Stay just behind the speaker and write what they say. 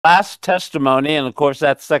last testimony, and of course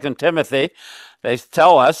that's Second Timothy. They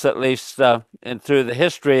tell us, at least through the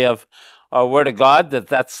history of our Word of God, that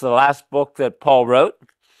that's the last book that Paul wrote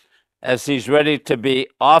as he's ready to be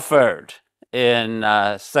offered in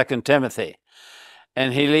Second Timothy.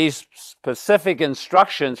 And he leaves specific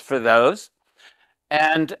instructions for those.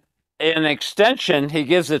 And in extension, he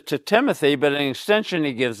gives it to Timothy, but in extension,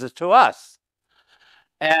 he gives it to us.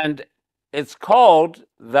 And it's called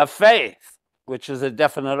the faith, which is a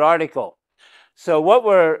definite article. So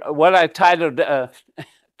what I titled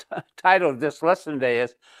this lesson today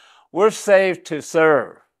is, we're saved to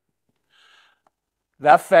serve.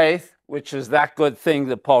 The faith, which is that good thing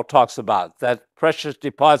that Paul talks about, that precious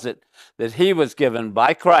deposit that he was given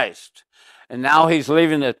by Christ. And now he's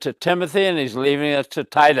leaving it to Timothy and he's leaving it to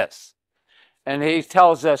Titus. And he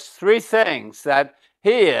tells us three things that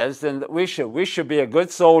he is and that we should be a good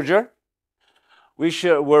soldier.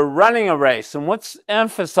 We're running a race. And what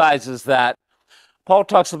emphasizes that? Paul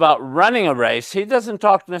talks about running a race. He doesn't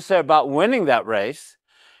talk necessarily about winning that race.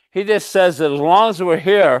 He just says that as long as we're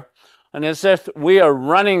here, and it says we are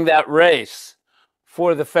running that race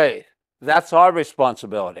for the faith. That's our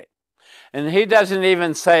responsibility. And he doesn't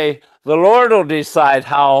even say the Lord will decide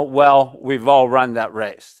how well we've all run that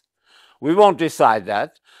race. We won't decide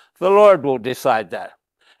that. The Lord will decide that.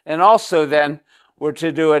 And also then we're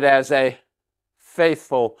to do it as a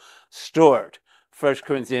faithful steward. 1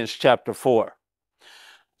 Corinthians chapter 4.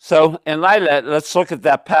 So in light of that, let's look at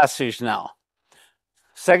that passage now.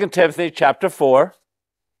 2 Timothy chapter 4.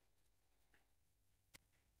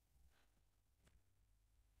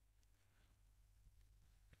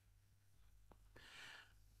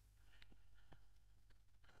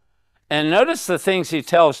 And notice the things he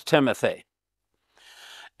tells Timothy.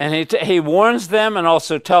 And he warns them and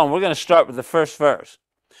also tells them. We're going to start with the first verse.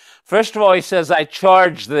 First of all, he says, I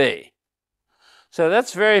charge thee. So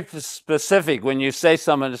that's very specific when you say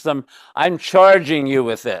something to someone, I'm charging you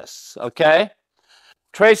with this, okay?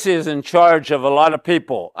 Tracy is in charge of a lot of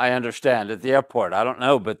people, I understand, at the airport. I don't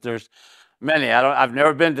know, but there's many. I've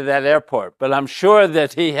never been to that airport, but I'm sure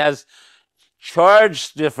that he has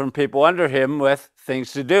charged different people under him with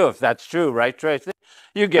things to do, if that's true, right, Tracy?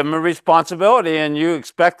 You give them a responsibility and you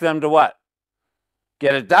expect them to what?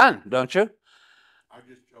 Get it done, don't you? I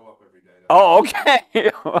just show up every day. Oh,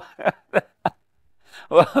 okay.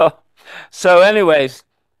 Well, so anyways,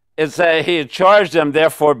 he had charged them,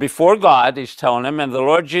 therefore, before God, he's telling them, and the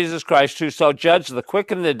Lord Jesus Christ, who shall judge the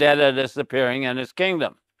quick and the dead at his appearing in his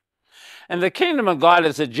kingdom. And the kingdom of God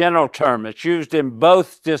is a general term. It's used in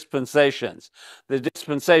both dispensations. The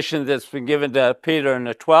dispensation that's been given to Peter in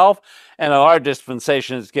the 12, and our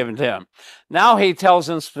dispensation is given to him. Now he tells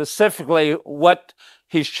them specifically what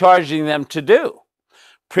he's charging them to do.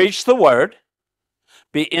 Preach the word,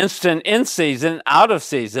 be instant in season, out of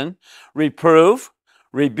season, reprove,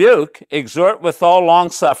 rebuke, exhort with all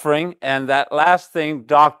long-suffering, and that last thing,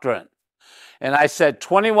 doctrine. And I said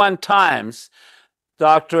 21 times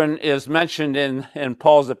doctrine is mentioned in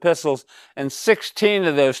Paul's epistles, and 16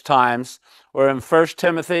 of those times were in 1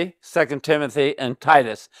 Timothy, 2 Timothy, and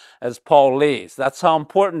Titus as Paul leaves. That's how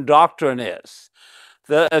important doctrine is.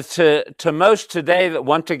 To most today that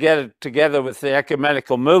want to get it together with the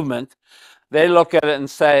ecumenical movement, they look at it and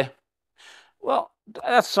say, well,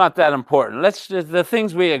 that's not that important. Let's just the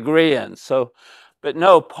things we agree in. But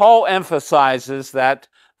no, Paul emphasizes that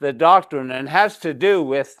the doctrine, and has to do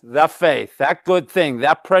with the faith, that good thing,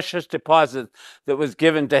 that precious deposit that was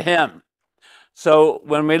given to him. So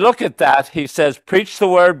when we look at that, he says, preach the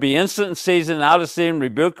word, be instant in season, out of season,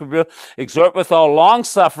 rebuke, exhort with all long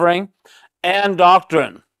suffering and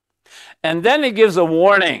doctrine. And then he gives a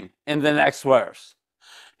warning in the next verse.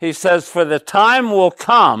 He says, for the time will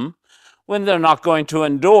come when they're not going to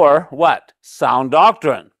endure what? Sound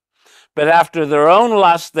doctrine. But after their own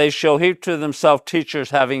lust, they shall heap to themselves teachers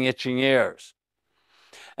having itching ears.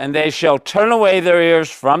 And they shall turn away their ears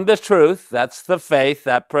from the truth, that's the faith,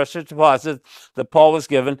 that precious deposit that Paul was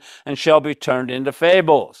given, and shall be turned into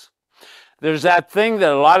fables. There's that thing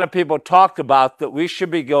that a lot of people talk about, that we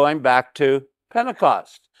should be going back to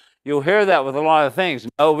Pentecost. You'll hear that with a lot of things.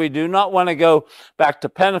 No, we do not want to go back to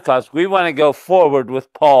Pentecost. We want to go forward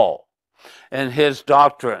with Paul and his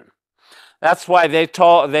doctrine. That's why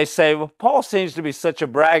they say, well, Paul seems to be such a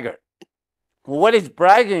braggart. Well, what he's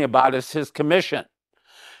bragging about is his commission.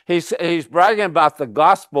 He's bragging about the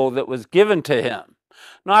gospel that was given to him,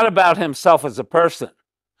 not about himself as a person.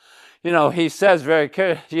 He says very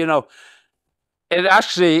clearly, it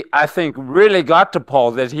actually, I think, really got to Paul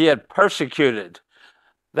that he had persecuted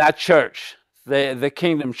that church, the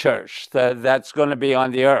kingdom church that's going to be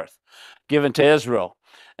on the earth, given to Israel.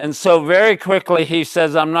 And so very quickly he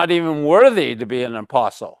says, I'm not even worthy to be an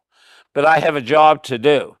apostle, but I have a job to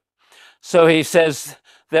do. So he says,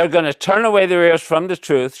 they're going to turn away their ears from the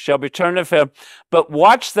truth, shall be turned to him, but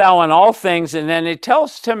watch thou in all things. And then he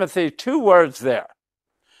tells Timothy 2 words there.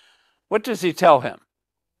 What does he tell him?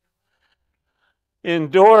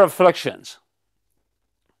 Endure afflictions.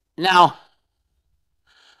 Now,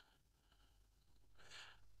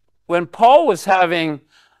 when Paul was having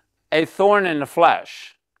a thorn in the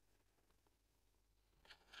flesh,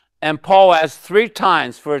 and Paul asked 3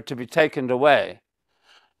 times for it to be taken away,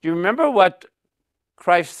 do you remember what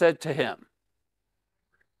Christ said to him?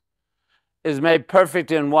 Is made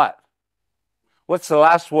perfect in what? What's the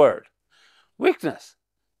last word? Weakness.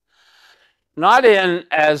 Not in,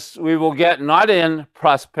 as we will get, not in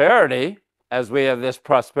prosperity, as we have this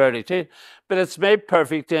prosperity too, but it's made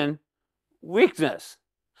perfect in weakness.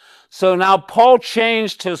 So now Paul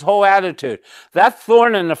changed his whole attitude. That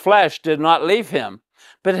thorn in the flesh did not leave him,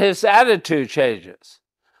 but his attitude changes.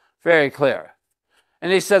 Very clear.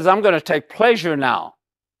 And he says, I'm going to take pleasure now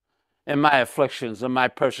in my afflictions and my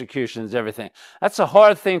persecutions, everything. That's a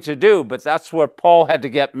hard thing to do, but that's where Paul had to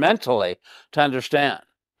get mentally to understand.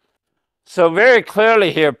 So very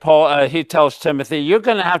clearly here, Paul, he tells Timothy, you're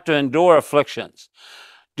going to have to endure afflictions.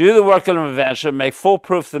 Do the work of an evangelist, make full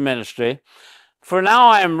proof the ministry. For now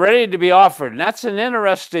I am ready to be offered. And that's an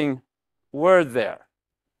interesting word there.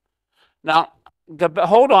 Now,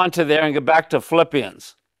 hold on to there and go back to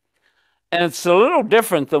Philippians. And it's a little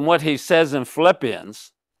different than what he says in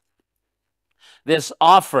Philippians, this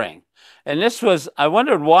offering. And this was, I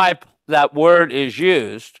wondered why that word is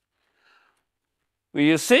used. Well,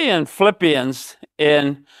 you see in Philippians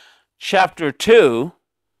in chapter 2,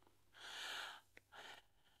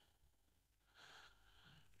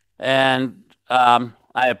 and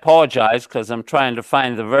I apologize because I'm trying to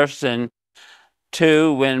find the verse in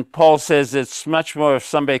 2 when Paul says it's much more if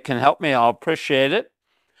somebody can help me, I'll appreciate it.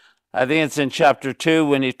 I think it's in chapter 2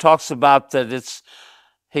 when he talks about that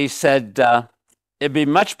he said, it'd be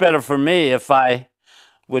much better for me if I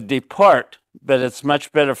would depart, but it's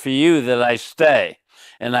much better for you that I stay.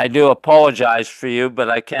 And I do apologize for you, but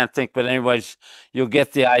I can't think, but anyways, you'll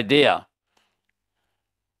get the idea.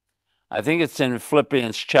 I think it's in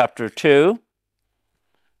Philippians chapter 2.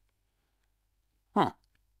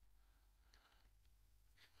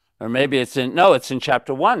 Or maybe it's in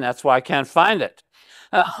chapter 1. That's why I can't find it.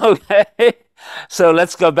 Okay, so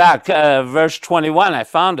let's go back. Verse 21, I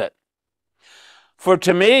found it. For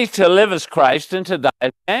to me to live is Christ and to die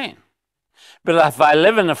is gain. But if I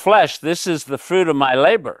live in the flesh, this is the fruit of my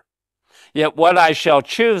labor. Yet what I shall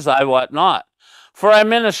choose, I wot not. For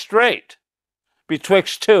I'm in a strait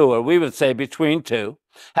betwixt two, or we would say between two,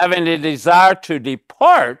 having a desire to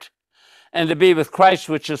depart and to be with Christ,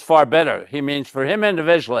 which is far better. He means for him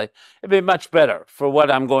individually, it'd be much better for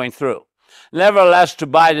what I'm going through. Nevertheless, to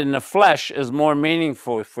abide in the flesh is more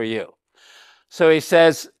meaningful for you. So he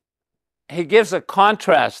says, he gives a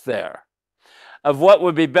contrast there of what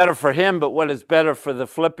would be better for him, but what is better for the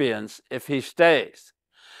Philippians if he stays.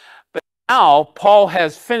 But now Paul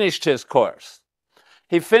has finished his course.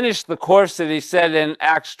 He finished the course that he said in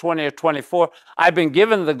Acts 20 or 24, I've been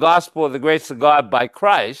given the gospel of the grace of God by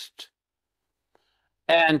Christ.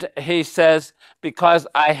 And he says, because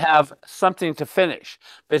I have something to finish.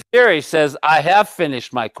 But here he says, I have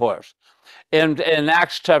finished my course. In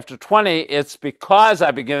Acts chapter 20, it's because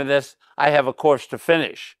I've been given this, I have a course to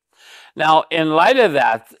finish. Now, in light of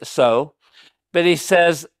that, but he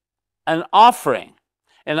says, an offering.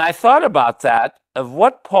 And I thought about that, of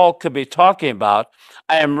what Paul could be talking about.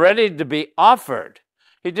 I am ready to be offered.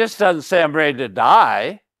 He just doesn't say I'm ready to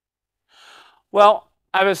die. Well,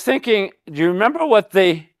 I was thinking, do you remember what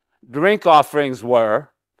the drink offerings were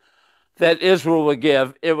that Israel would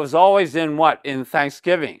give? It was always in what? In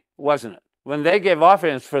Thanksgiving, wasn't it? When they gave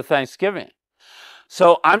offerings for Thanksgiving.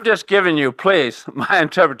 So I'm just giving you, please, my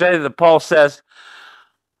interpretation that Paul says,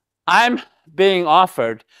 I'm being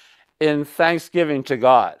offered in thanksgiving to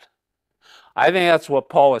God. I think that's what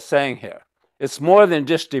Paul is saying here. It's more than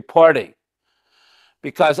just departing,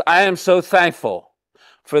 because I am so thankful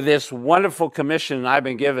for this wonderful commission I've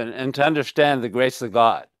been given and to understand the grace of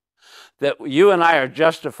God, that you and I are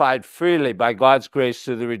justified freely by God's grace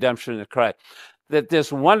through the redemption of Christ, that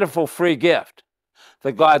this wonderful free gift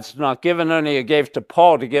that God's not given only, He gave to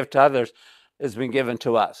Paul to give to others, has been given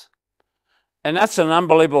to us. And that's an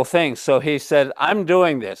unbelievable thing. So he said, I'm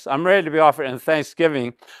doing this. I'm ready to be offered in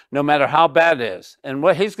thanksgiving, no matter how bad it is. And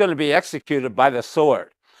what he's going to be executed by the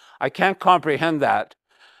sword. I can't comprehend that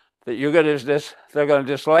you're going to they're going to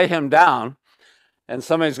just lay him down, and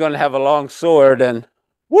somebody's going to have a long sword and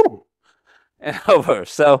whoo, and over.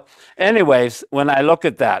 So, anyways, when I look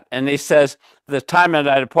at that, and he says, the time that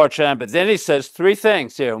I depart, but then he says three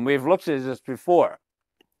things here, and we've looked at this before.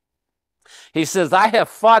 He says, I have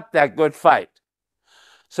fought that good fight.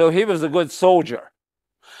 So he was a good soldier.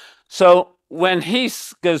 So when he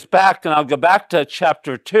goes back, and I'll go back to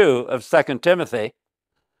chapter 2 of 2 Timothy,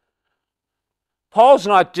 Paul's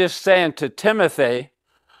not just saying to Timothy,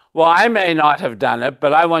 well, I may not have done it,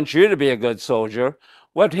 but I want you to be a good soldier.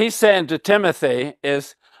 What he's saying to Timothy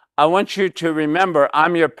is, I want you to remember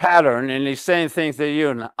I'm your pattern, and he's saying things to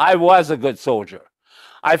you. I was a good soldier.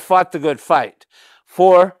 I fought the good fight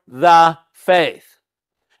for the faith.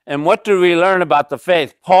 And what do we learn about the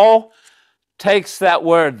faith? Paul takes that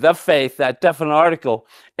word, the faith, that definite article,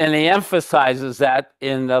 and he emphasizes that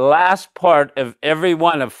in the last part of every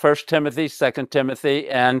one of 1 Timothy, 2 Timothy,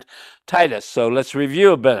 and Titus. So let's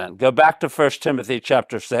review a bit. Go back to 1 Timothy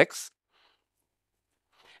chapter 6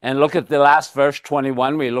 and look at the last verse,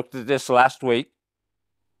 21. We looked at this last week.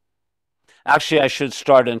 Actually, I should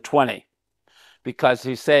start in 20 because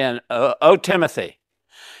he's saying, O Timothy,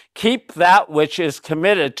 keep that which is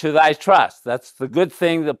committed to thy trust. That's the good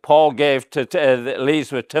thing that Paul gave that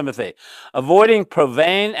leaves with Timothy. Avoiding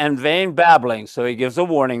profane and vain babbling, so he gives a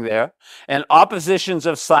warning there, and oppositions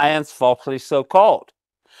of science falsely so called,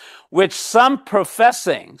 which some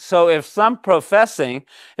professing, so if some professing,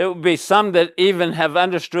 it would be some that even have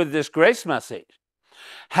understood this grace message,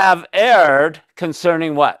 have erred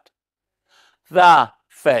concerning what? The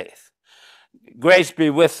faith. Grace be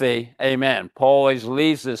with thee. Amen. Paul always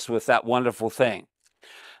leaves us with that wonderful thing.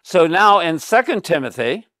 So now in 2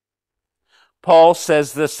 Timothy, Paul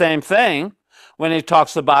says the same thing when he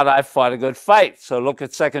talks about I fought a good fight. So look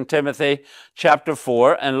at 2 Timothy chapter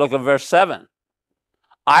 4 and look at verse 7.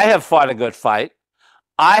 I have fought a good fight.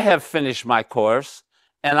 I have finished my course.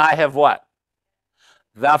 And I have what?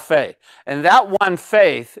 The faith. And that one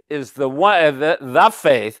faith is the one, the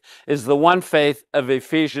faith is the one faith of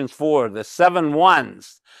Ephesians 4, the 7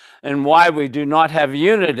 ones, and why we do not have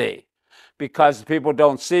unity, because people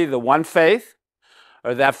don't see the one faith,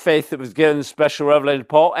 or that faith that was given special revelation to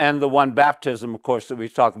Paul, and the one baptism, of course, that we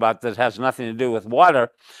talk about that has nothing to do with water,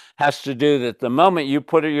 has to do that the moment you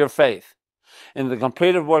put your faith in the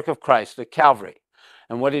completed work of Christ at Calvary,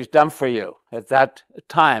 and what he's done for you at that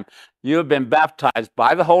time, you have been baptized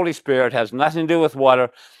by the Holy Spirit, has nothing to do with water,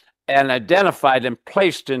 and identified and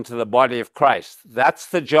placed into the body of Christ. That's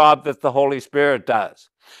the job that the Holy Spirit does.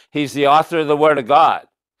 He's the author of the Word of God,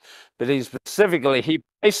 but he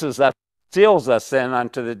places us, seals us in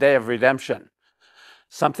unto the day of redemption,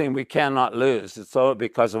 something we cannot lose. It's all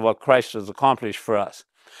because of what Christ has accomplished for us.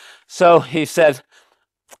 So he said,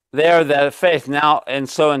 there, that faith. Now, and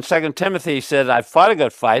so in 2 Timothy, he said, I've fought a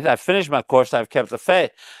good fight. I've finished my course. I've kept the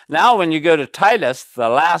faith. Now, when you go to Titus, the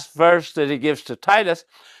last verse that he gives to Titus,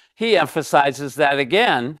 he emphasizes that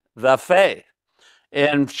again, the faith.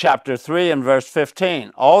 In chapter 3 and verse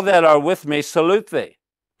 15, all that are with me salute thee.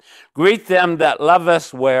 Greet them that love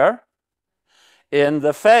us where? In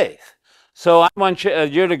the faith. So I want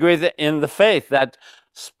you to greet it in the faith, that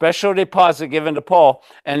special deposit given to Paul,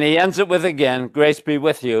 and he ends it with again, grace be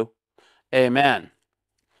with you. Amen.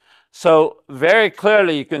 So very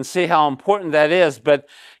clearly you can see how important that is, but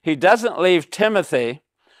he doesn't leave Timothy.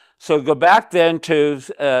 So go back then to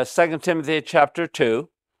 2 Timothy chapter 2,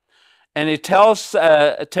 and he tells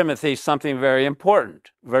Timothy something very important,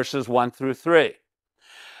 verses 1 through 3.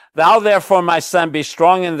 Thou therefore, my son, be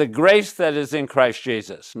strong in the grace that is in Christ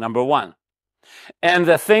Jesus, number 1. And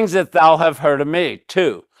the things that thou have heard of me,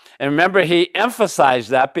 2. And remember, he emphasized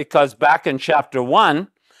that because back in chapter 1,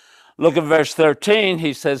 look at verse 13,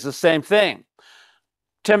 he says the same thing.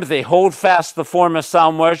 Timothy, hold fast the former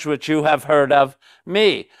sound words which you have heard of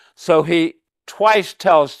me. So he twice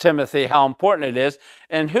tells Timothy how important it is.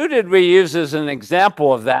 And who did we use as an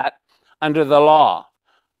example of that under the law?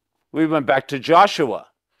 We went back to Joshua.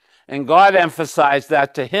 And God emphasized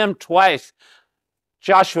that to him twice.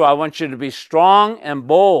 Joshua, I want you to be strong and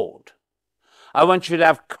bold. I want you to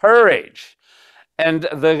have courage. And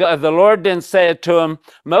the Lord didn't say it to him.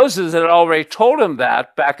 Moses had already told him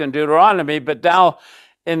that back in Deuteronomy, but now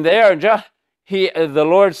in there, the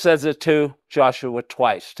Lord says it to Joshua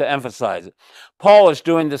twice to emphasize it. Paul is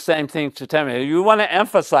doing the same thing to Timothy. You want to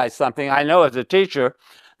emphasize something, I know as a teacher,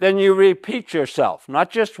 then you repeat yourself, not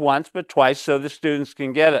just once, but twice so the students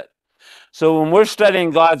can get it. So when we're studying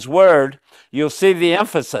God's word, you'll see the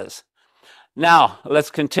emphasis. Now, let's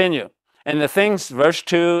continue. And the things, verse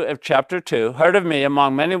 2 of chapter 2, heard of me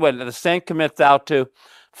among many witnesses, the same commit thou to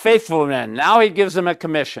faithful men. Now he gives them a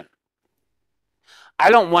commission. I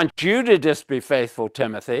don't want you to just be faithful,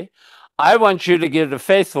 Timothy. I want you to give to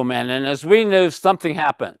faithful men. And as we knew, something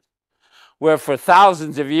happened where for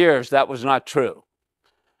thousands of years that was not true.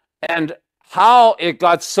 And how it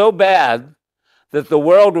got so bad that the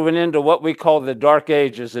world went into what we call the Dark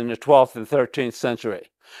Ages in the 12th and 13th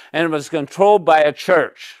century. And it was controlled by a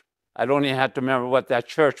church. I don't even have to remember what that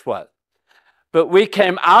church was. But we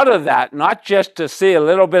came out of that not just to see a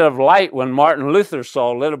little bit of light when Martin Luther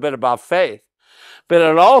saw a little bit about faith, but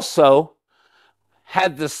it also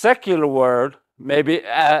had the secular world maybe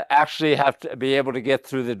actually have to be able to get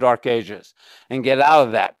through the Dark Ages and get out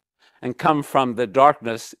of that and come from the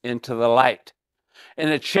darkness into the light. And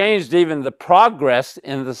it changed even the progress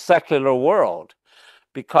in the secular world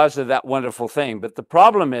because of that wonderful thing. But the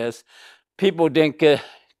problem is people didn't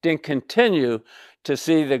continue to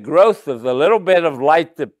see the growth of the little bit of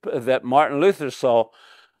light that Martin Luther saw,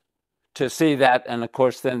 to see that. And of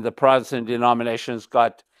course, then the Protestant denominations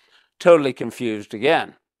got totally confused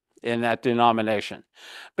again in that denomination.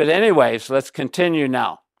 But anyways, let's continue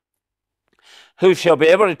now. Who shall be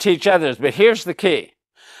able to teach others? But here's the key.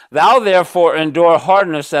 Thou therefore endure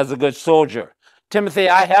hardness as a good soldier. Timothy,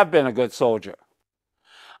 I have been a good soldier.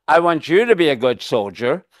 I want you to be a good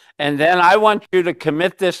soldier, and then I want you to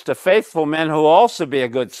commit this to faithful men who also be a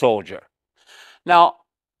good soldier. Now,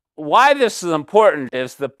 why this is important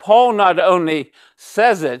is that Paul not only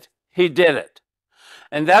says it, he did it.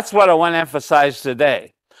 And that's what I want to emphasize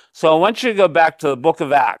today. So I want you to go back to the book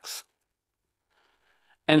of Acts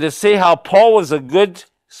and to see how Paul was a good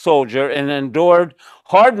soldier and endured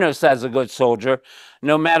hardness as a good soldier,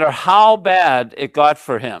 no matter how bad it got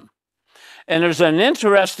for him. And there's an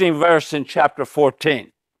interesting verse in chapter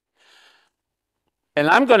 14. And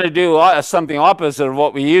I'm going to do something opposite of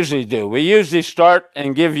what we usually do. We usually start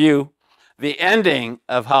and give you the ending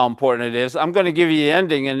of how important it is. I'm going to give you the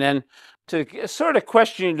ending and then to sort of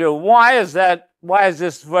question you, why is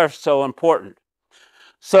this verse so important?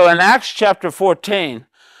 So in Acts chapter 14,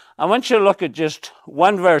 I want you to look at just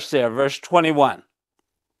one verse there, verse 21.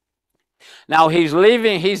 Now he's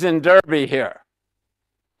in Derbe here.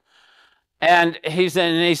 And he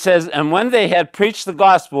says, and when they had preached the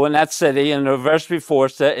gospel in that city, and the verse before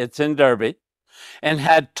said it's in Derbe, and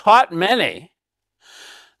had taught many,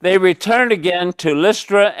 they returned again to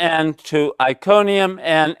Lystra and to Iconium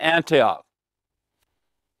and Antioch.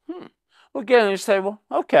 Well, again, you say, well,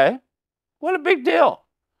 okay, what a big deal.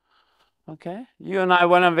 Okay, you and I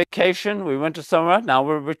went on vacation. We went to somewhere. Now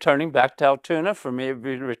we're returning back to Altoona. For me, it'd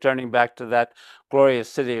be returning back to that glorious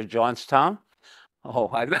city of Johnstown. Oh,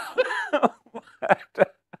 I know.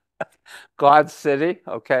 God's city.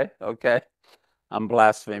 Okay. I'm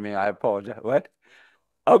blaspheming. I apologize. What?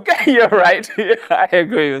 Okay, you're right. I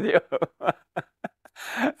agree with you.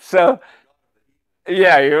 So,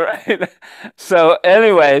 yeah, you're right. So,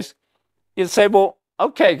 anyways, you'd say, well,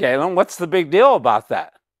 okay, Galen, what's the big deal about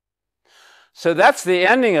that? So that's the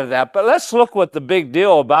ending of that. But let's look what the big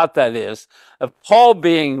deal about that is, of Paul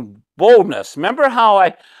being boldness. Remember how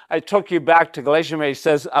I took you back to Galatians where he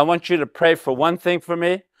says, I want you to pray for one thing for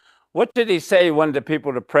me? What did he say he wanted the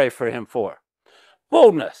people to pray for him for?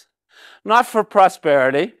 Boldness. Not for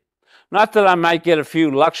prosperity. Not that I might get a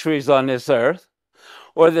few luxuries on this earth,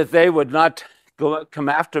 or that they would not come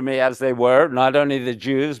after me as they were, not only the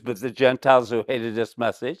Jews, but the Gentiles who hated this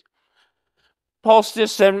message. Paul's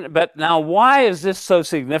just saying, but now why is this so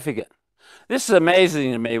significant? This is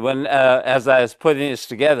amazing to me when, as I was putting this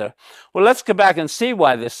together. Well, let's go back and see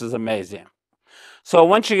why this is amazing. So I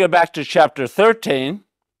want you to go back to chapter 13,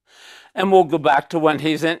 and we'll go back to when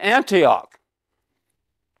he's in Antioch.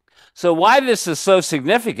 So why this is so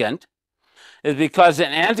significant is because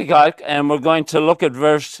in Antioch, and we're going to look at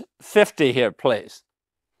verse 50 here, please.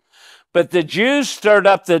 But the Jews stirred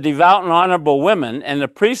up the devout and honorable women and the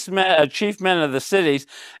priests, chief men of the cities,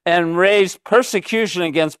 and raised persecution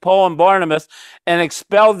against Paul and Barnabas and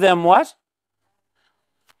expelled them what?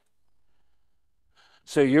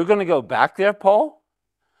 So you're going to go back there, Paul?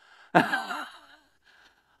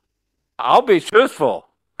 I'll be truthful.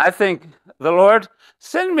 I think the Lord,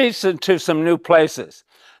 send me to some new places.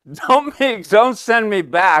 Don't send me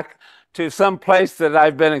back to some place that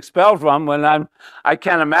I've been expelled from when I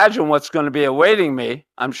can't imagine what's going to be awaiting me.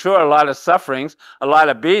 I'm sure a lot of sufferings, a lot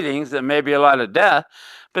of beatings, and maybe a lot of death,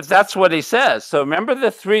 but that's what he says. So remember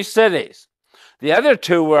the three cities. The other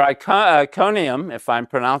two were Iconium, if I'm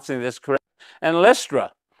pronouncing this correct, and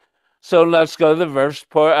Lystra. So let's go to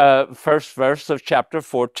the first verse of chapter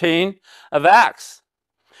 14 of Acts.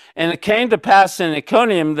 And it came to pass in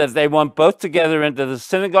Iconium that they went both together into the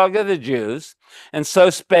synagogue of the Jews, and so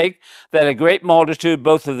spake that a great multitude,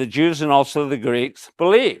 both of the Jews and also the Greeks,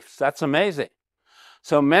 believed. That's amazing.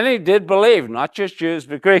 So many did believe, not just Jews,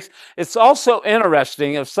 but Greeks. It's also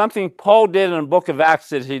interesting of something Paul did in the book of Acts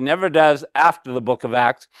that he never does after the book of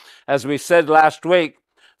Acts. As we said last week,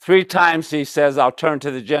 3 times he says, I'll turn to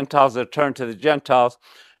the Gentiles, I'll turn to the Gentiles.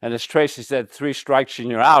 And as Tracy said, 3 strikes and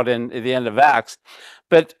you're out in the end of Acts.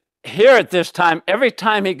 But here at this time, every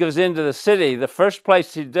time he goes into the city, the first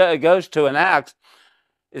place he goes to in Acts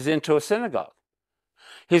is into a synagogue.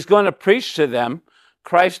 He's going to preach to them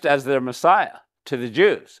Christ as their Messiah, to the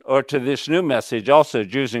Jews, or to this new message also,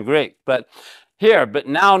 Jews and Greek. But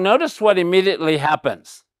now notice what immediately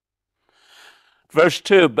happens. Verse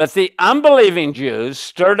 2, but the unbelieving Jews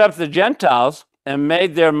stirred up the Gentiles and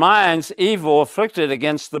made their minds evil, afflicted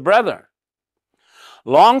against the brethren.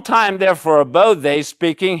 Long time therefore abode they,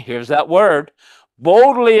 speaking, here's that word,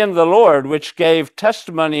 boldly in the Lord, which gave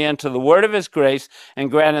testimony unto the word of his grace, and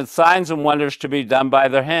granted signs and wonders to be done by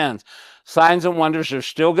their hands. Signs and wonders are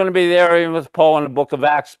still going to be there even with Paul in the book of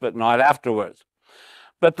Acts, but not afterwards.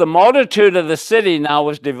 But the multitude of the city now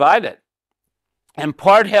was divided, and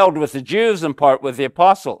part held with the Jews and part with the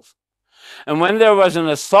apostles. And when there was an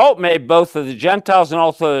assault made both of the Gentiles and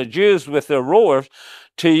also the Jews with their rulers,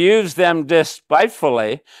 to use them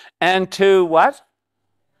despitefully, and to what?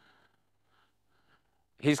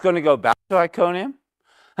 He's going to go back to Iconium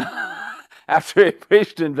after he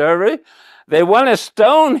preached in Derbe. They want to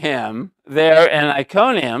stone him there in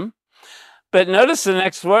Iconium, but notice the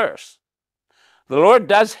next verse. The Lord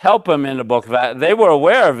does help him in the book of Acts. They were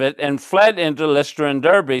aware of it and fled into Lystra and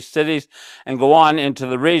Derbe cities and go on into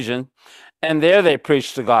the region, and there they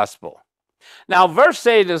preached the gospel. Now, verse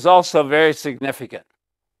 8 is also very significant.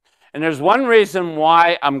 And there's one reason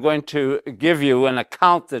why I'm going to give you an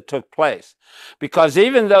account that took place. Because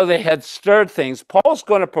even though they had stirred things, Paul's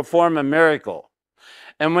going to perform a miracle.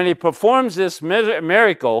 And when he performs this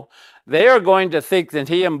miracle, they are going to think that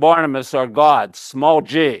he and Barnabas are gods, small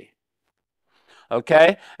g.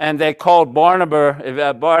 Okay? And they called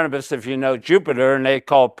Barnabas, if you know, Jupiter, and they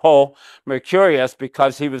called Paul Mercurius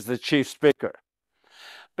because he was the chief speaker.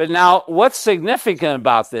 But now, what's significant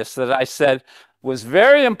about this that I said was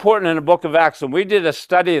very important in the book of Acts, and we did a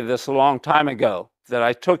study of this a long time ago that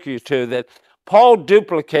I took you to, that Paul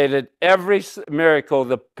duplicated every miracle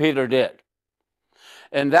that Peter did.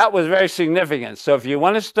 And that was very significant. So if you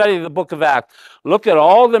want to study the book of Acts, look at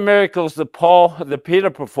all the miracles that Peter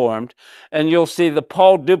performed, and you'll see that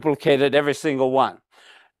Paul duplicated every single one.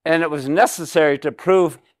 And it was necessary to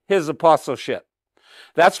prove his apostleship.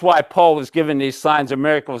 That's why Paul was given these signs and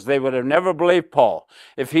miracles. They would have never believed Paul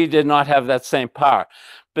if he did not have that same power.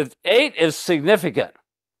 But 8 is significant.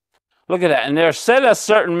 Look at that. And there said a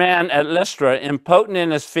certain man at Lystra, impotent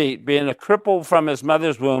in his feet, being a cripple from his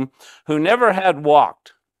mother's womb, who never had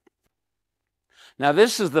walked. Now,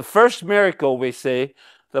 this is the first miracle we see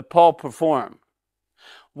that Paul performed.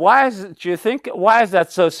 Why is that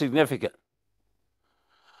so significant?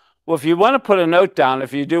 Well, if you want to put a note down,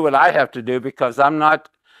 if you do what I have to do, because I'm not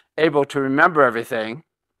able to remember everything.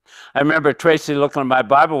 I remember Tracy looking at my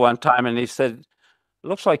Bible one time, and he said,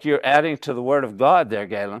 looks like you're adding to the Word of God there,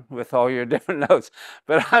 Galen, with all your different notes.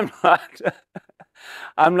 But I'm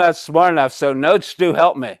not smart enough, so notes do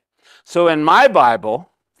help me. So in my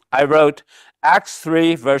Bible, I wrote Acts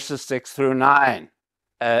 3, verses 6 through 9,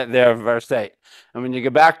 there, verse 8. And when you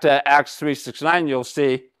go back to Acts 3, 6, 9, you'll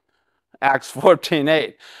see Acts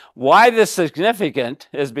 14:8. Why this is significant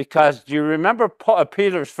is because, do you remember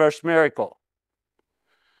Peter's first miracle?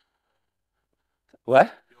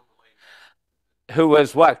 What? Who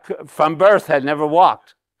was what? From birth had never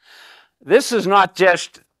walked. This is not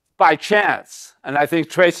just by chance, and I think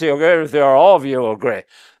Tracy will agree with you, or all of you will agree.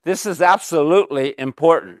 This is absolutely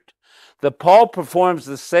important. That Paul performs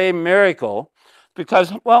the same miracle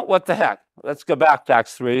because, well, what the heck? Let's go back to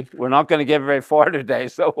Acts 3. We're not going to get very far today,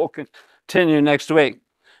 so we'll continue next week.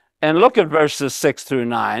 And look at verses 6 through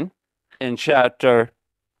 9 in chapter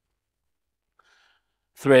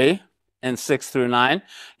 3 and 6 through 9.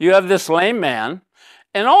 You have this lame man,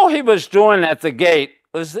 and all he was doing at the gate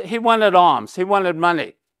was he wanted alms. He wanted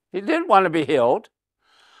money. He didn't want to be healed.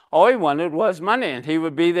 All he wanted was money, and he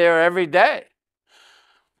would be there every day.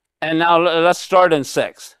 And now let's start in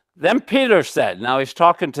 6. Then Peter said, now he's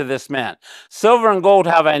talking to this man, silver and gold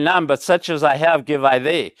have I none, but such as I have give I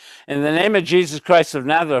thee. In the name of Jesus Christ of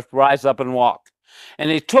Nazareth, rise up and walk.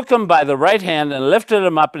 And he took him by the right hand and lifted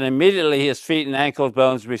him up, and immediately his feet and ankle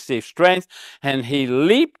bones received strength. And he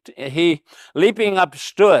leaping up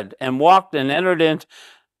stood and walked and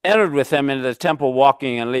entered with him into the temple,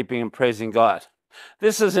 walking and leaping and praising God.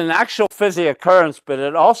 This is an actual physical occurrence, but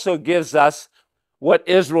it also gives us what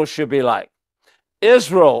Israel should be like.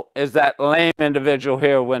 Israel is that lame individual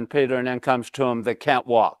here when Peter then comes to him that can't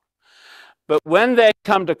walk. But when they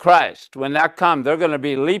come to Christ, when that comes, they're going to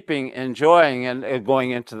be leaping, enjoying, and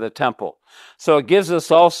going into the temple. So it gives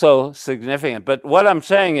us also significant. But what I'm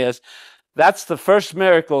saying is, that's the first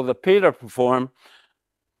miracle that Peter performed.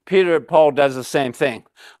 Paul does the same thing.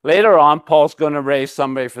 Later on, Paul's going to raise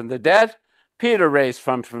somebody from the dead. Peter raised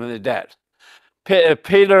from the dead.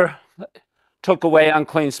 Peter took away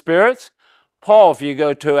unclean spirits. Paul, if you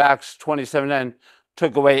go to Acts 27:9,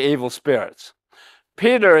 took away evil spirits.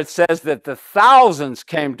 Peter, it says that the thousands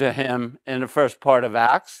came to him in the first part of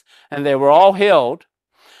Acts, and they were all healed.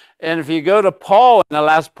 And if you go to Paul in the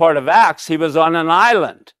last part of Acts, he was on an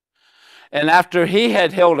island. And after he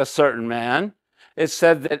had healed a certain man, it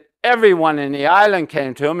said that everyone in the island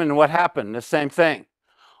came to him, and what happened? The same thing.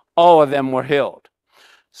 All of them were healed.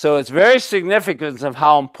 So it's very significant of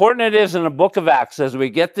how important it is in the book of Acts as we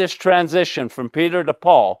get this transition from Peter to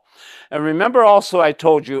Paul. And remember also I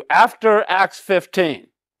told you after Acts 15,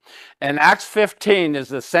 and Acts 15 is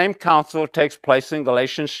the same council that takes place in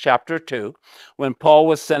Galatians chapter 2, when Paul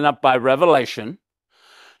was sent up by revelation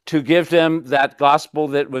to give them that gospel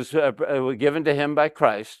that was given to him by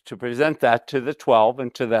Christ, to present that to the 12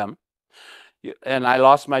 and to them. And I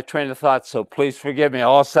lost my train of thought, so please forgive me.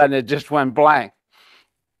 All of a sudden it just went blank.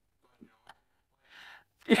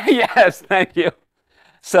 Yes, thank you.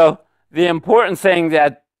 So the important thing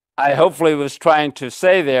that I hopefully was trying to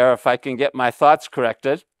say there, if I can get my thoughts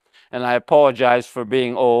corrected, and I apologize for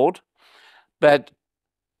being old, but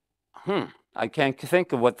I can't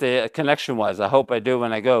think of what the connection was. I hope I do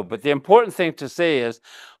when I go. But the important thing to see is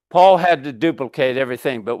Paul had to duplicate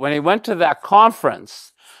everything. But when he went to that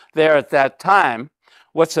conference there at that time,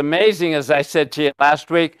 what's amazing, as I said to you last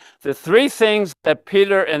week, the three things that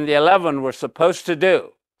Peter and the 11 were supposed to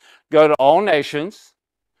do: go to all nations,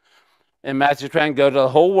 in Matthew 10, go to the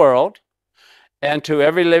whole world, and to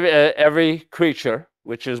every creature,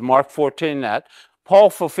 which is Mark 14, that. Paul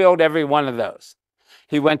fulfilled every one of those.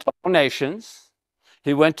 He went to all nations.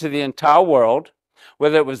 He went to the entire world,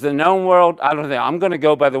 whether it was the known world, I don't think. I'm going to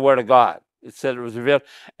go by the word of God. It said it was revealed,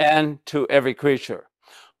 and to every creature.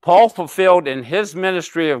 Paul fulfilled in his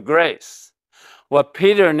ministry of grace what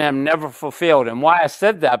Peter and them never fulfilled. And why I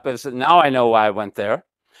said that, because now I know why I went there.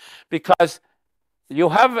 Because you'll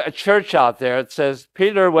have a church out there that says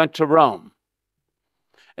Peter went to Rome,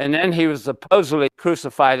 and then he was supposedly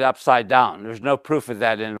crucified upside down. There's no proof of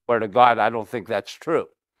that in the Word of God. I don't think that's true.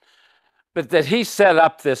 But that he set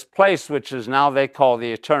up this place, which is now they call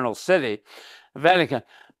the Eternal City, Vatican.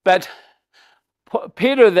 But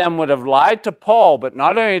Peter then would have lied to Paul, but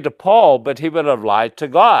not only to Paul, but he would have lied to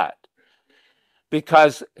God.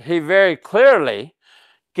 Because he very clearly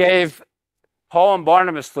gave Paul and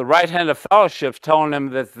Barnabas the right hand of fellowship, telling them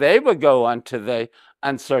that they would go unto the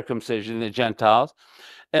uncircumcision, the Gentiles,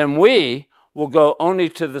 and we will go only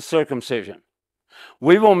to the circumcision.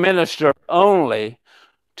 We will minister only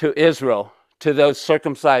to Israel, to those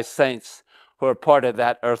circumcised saints who are part of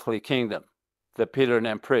that earthly kingdom that Peter and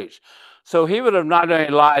them preached. So he would have not only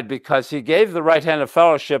lied because he gave the right hand of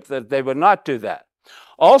fellowship that they would not do that.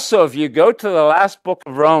 Also, if you go to the last book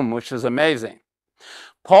of Rome, which is amazing,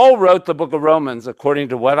 Paul wrote the book of Romans, according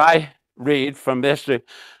to what I read from history,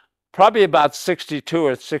 probably about 62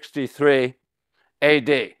 or 63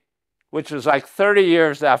 AD, which was like 30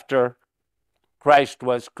 years after Christ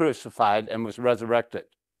was crucified and was resurrected.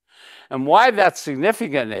 And why that's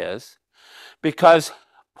significant is because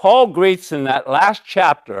Paul greets in that last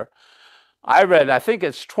chapter, I read, I think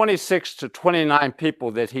it's 26 to 29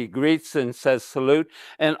 people that he greets and says salute,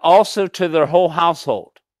 and also to their whole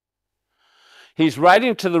household. He's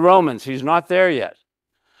writing to the Romans. He's not there yet.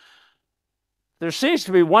 There seems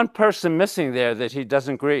to be one person missing there that he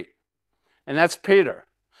doesn't greet, and that's Peter.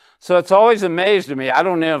 So it's always amazed me. I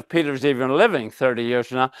don't know if Peter's even living 30 years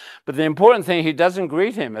from now, but the important thing, he doesn't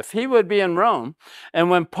greet him. If he would be in Rome, and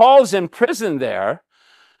when Paul's in prison there,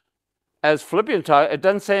 as Philippians taught, it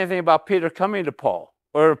doesn't say anything about Peter coming to Paul,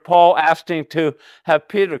 or Paul asking to have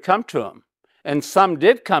Peter come to him. And some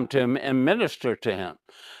did come to him and minister to him.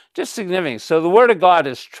 Just significant. So the Word of God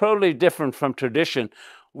is totally different from tradition.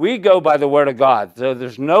 We go by the Word of God. So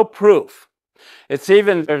there's no proof. It's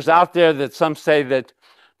even, there's out there that some say that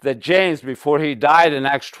James, before he died in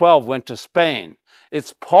Acts 12, went to Spain.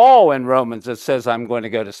 It's Paul in Romans that says, I'm going to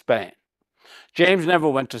go to Spain. James never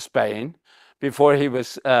went to Spain before he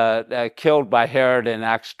was killed by Herod in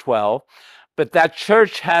Acts 12. But that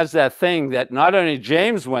church has that thing that not only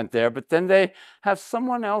James went there, but then they have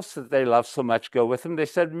someone else that they love so much go with him. They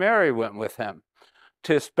said Mary went with him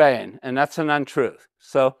to Spain, and that's an untruth.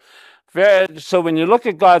 So So when you look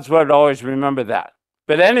at God's word, always remember that.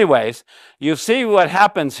 But anyways, you see what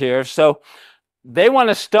happens here. So they want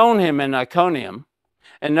to stone him in Iconium.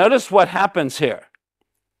 And notice what happens here.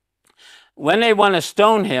 When they want to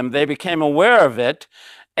stone him, they became aware of it,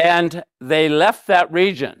 and they left that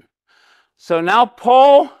region. So now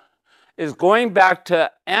Paul is going back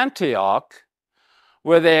to Antioch,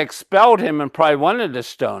 where they expelled him and probably wanted to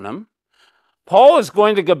stone him. Paul is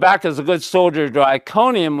going to go back as a good soldier to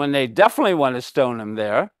Iconium when they definitely want to stone him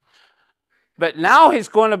there. But now he's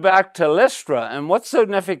going back to Lystra. And what's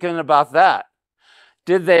significant about that?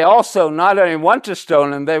 Did they also not only want to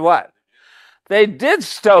stone him, they what? They did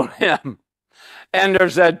stone him. And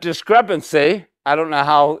there's a discrepancy. I don't know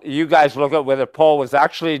how you guys look at whether Paul was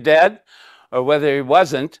actually dead or whether he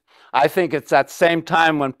wasn't. I think it's that same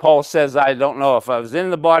time when Paul says, I don't know if I was in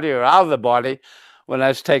the body or out of the body, when I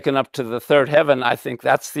was taken up to the third heaven. I think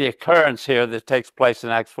that's the occurrence here that takes place in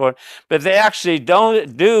Acts 4. But they actually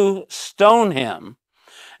do stone him,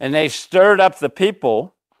 and they stirred up the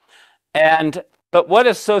people. But what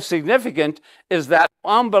is so significant is that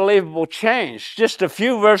unbelievable change. Just a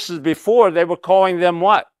few verses before, they were calling them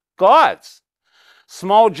what? Gods.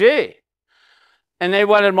 Small g. And they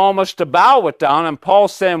wanted them almost to bow it down. And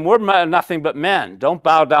Paul's saying, we're nothing but men. Don't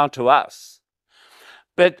bow down to us.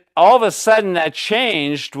 But all of a sudden that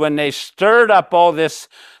changed when they stirred up all this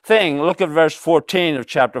thing. Look at verse 14 of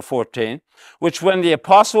chapter 14. Which when the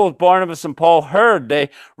apostles Barnabas and Paul heard, they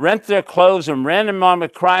rent their clothes and ran them on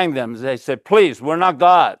crying them. They said, please, we're not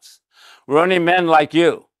gods. We're only men like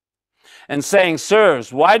you. And saying,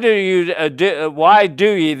 sirs, why do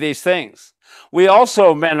ye these things? We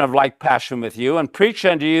also men of like passion with you, and preach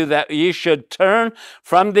unto you that ye should turn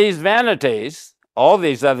from these vanities, all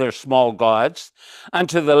these other small gods,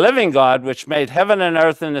 unto the living God, which made heaven and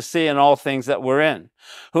earth and the sea and all things that were in,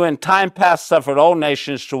 who in time past suffered all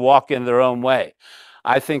nations to walk in their own way.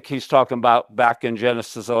 I think he's talking about back in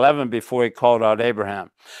Genesis 11 before he called out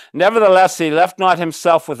Abraham. Nevertheless, he left not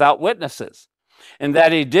himself without witnesses, in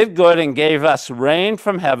that he did good and gave us rain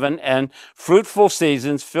from heaven and fruitful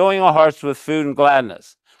seasons, filling our hearts with food and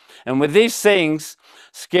gladness. And with these things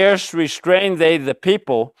scarce restrained they the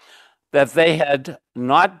people, that they had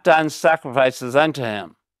not done sacrifices unto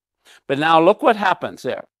him. But now look what happens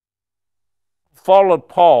there. Followed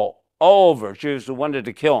Paul all over, Jews who wanted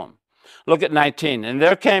to kill him. Look at 19. And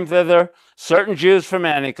there came thither certain Jews from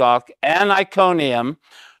Antioch and Iconium,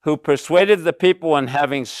 who persuaded the people, and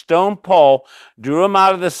having stoned Paul, drew him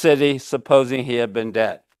out of the city, supposing he had been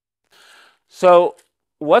dead. So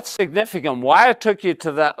what's significant, why I took you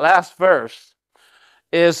to that last verse,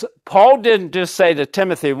 is Paul didn't just say to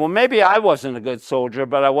Timothy, well, maybe I wasn't a good soldier,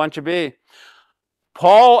 but I want you to be.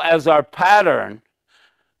 Paul, as our pattern,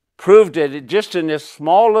 proved it just in this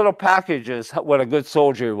small little packages what a good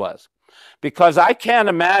soldier he was. Because I can't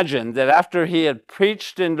imagine that after he had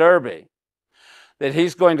preached in Derbe, that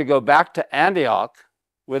he's going to go back to Antioch,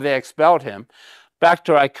 where they expelled him, back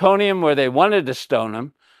to Iconium, where they wanted to stone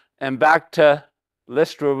him, and back to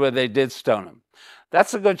Lystra, where they did stone him.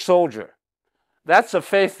 That's a good soldier. That's a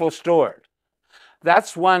faithful steward.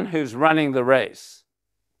 That's one who's running the race.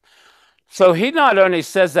 So he not only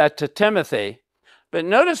says that to Timothy, but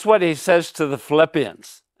notice what he says to the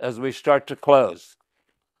Philippians as we start to close.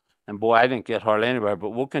 And boy, I didn't get hardly anywhere, but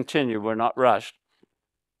we'll continue. We're not rushed.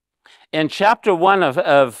 In chapter 1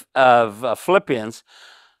 of Philippians,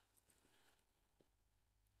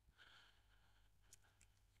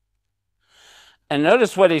 and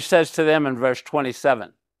notice what he says to them in verse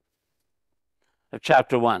 27 of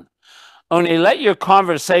chapter 1. Only let your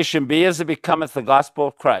conversation be as it becometh the gospel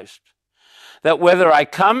of Christ, that whether I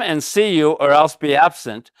come and see you or else be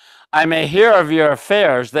absent, I may hear of your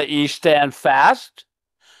affairs, that ye stand fast.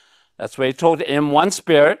 That's what he told, in one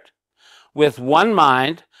spirit, with one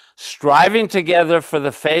mind, striving together for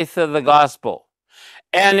the faith of the gospel,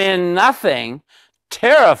 and in nothing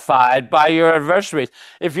terrified by your adversaries.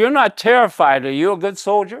 If you're not terrified, are you a good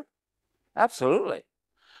soldier? Absolutely.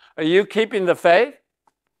 Are you keeping the faith?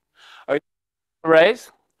 Are you in the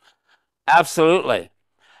race? Absolutely.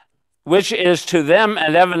 Which is to them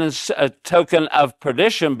an evidence, a token of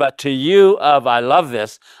perdition, but to you of, I love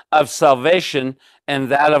this, of salvation, and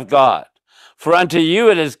that of God. For unto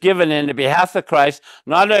you it is given in the behalf of Christ,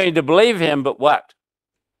 not only to believe him, but what?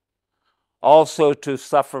 Also to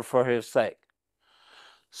suffer for his sake.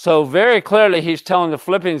 So very clearly he's telling the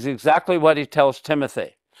Philippians exactly what he tells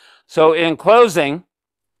Timothy. So in closing,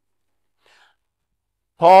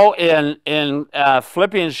 Paul in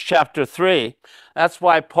Philippians chapter 3, that's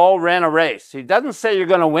why Paul ran a race. He doesn't say you're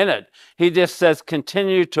going to win it. He just says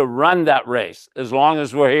continue to run that race as long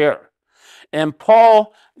as we're here. And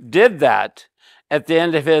Paul did that at the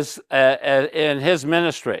end of his in his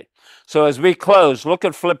ministry. So as we close, look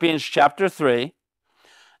at Philippians chapter 3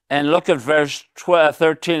 and look at verse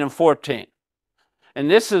 13 and 14.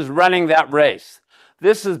 And this is running that race.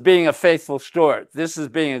 This is being a faithful steward. This is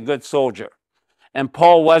being a good soldier. And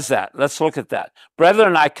Paul was that. Let's look at that.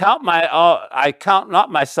 Brethren, I count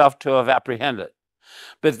not myself to have apprehended.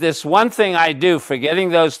 But this one thing I do, forgetting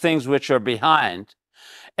those things which are behind,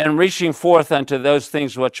 and reaching forth unto those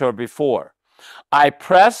things which are before. I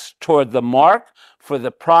press toward the mark for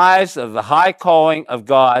the prize of the high calling of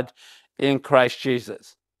God in Christ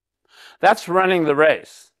Jesus. That's running the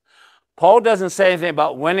race. Paul doesn't say anything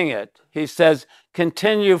about winning it. He says,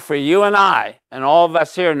 continue for you and I, and all of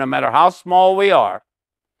us here, no matter how small we are.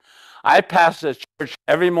 I pass a church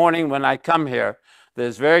every morning when I come here that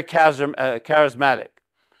is very charismatic.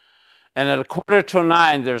 And at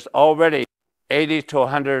 8:45, there's already 80 to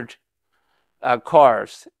 100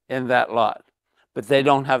 cars in that lot. But they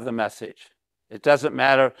don't have the message. It doesn't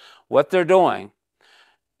matter what they're doing.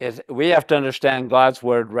 We have to understand God's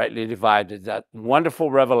word rightly divided, that wonderful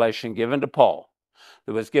revelation given to Paul,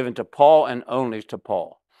 that was given to Paul and only to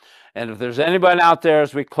Paul. And if there's anybody out there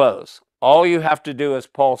as we close, all you have to do, as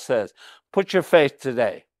Paul says, put your faith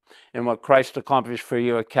today in what Christ accomplished for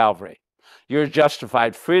you at Calvary. You're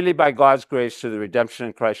justified freely by God's grace through the redemption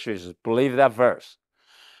in Christ Jesus. Believe that verse,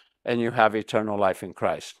 and you have eternal life in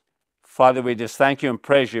Christ. Father, we just thank you and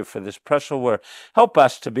praise you for this precious word. Help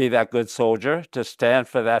us to be that good soldier, to stand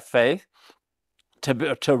for that faith,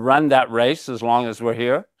 to run that race as long as we're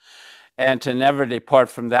here, and to never depart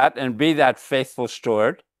from that, and be that faithful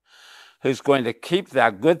steward who's going to keep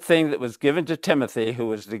that good thing that was given to Timothy, who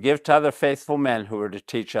was to give to other faithful men who were to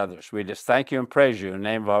teach others. We just thank you and praise you in the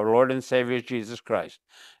name of our Lord and Savior, Jesus Christ.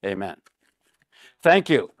 Amen. Thank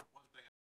you.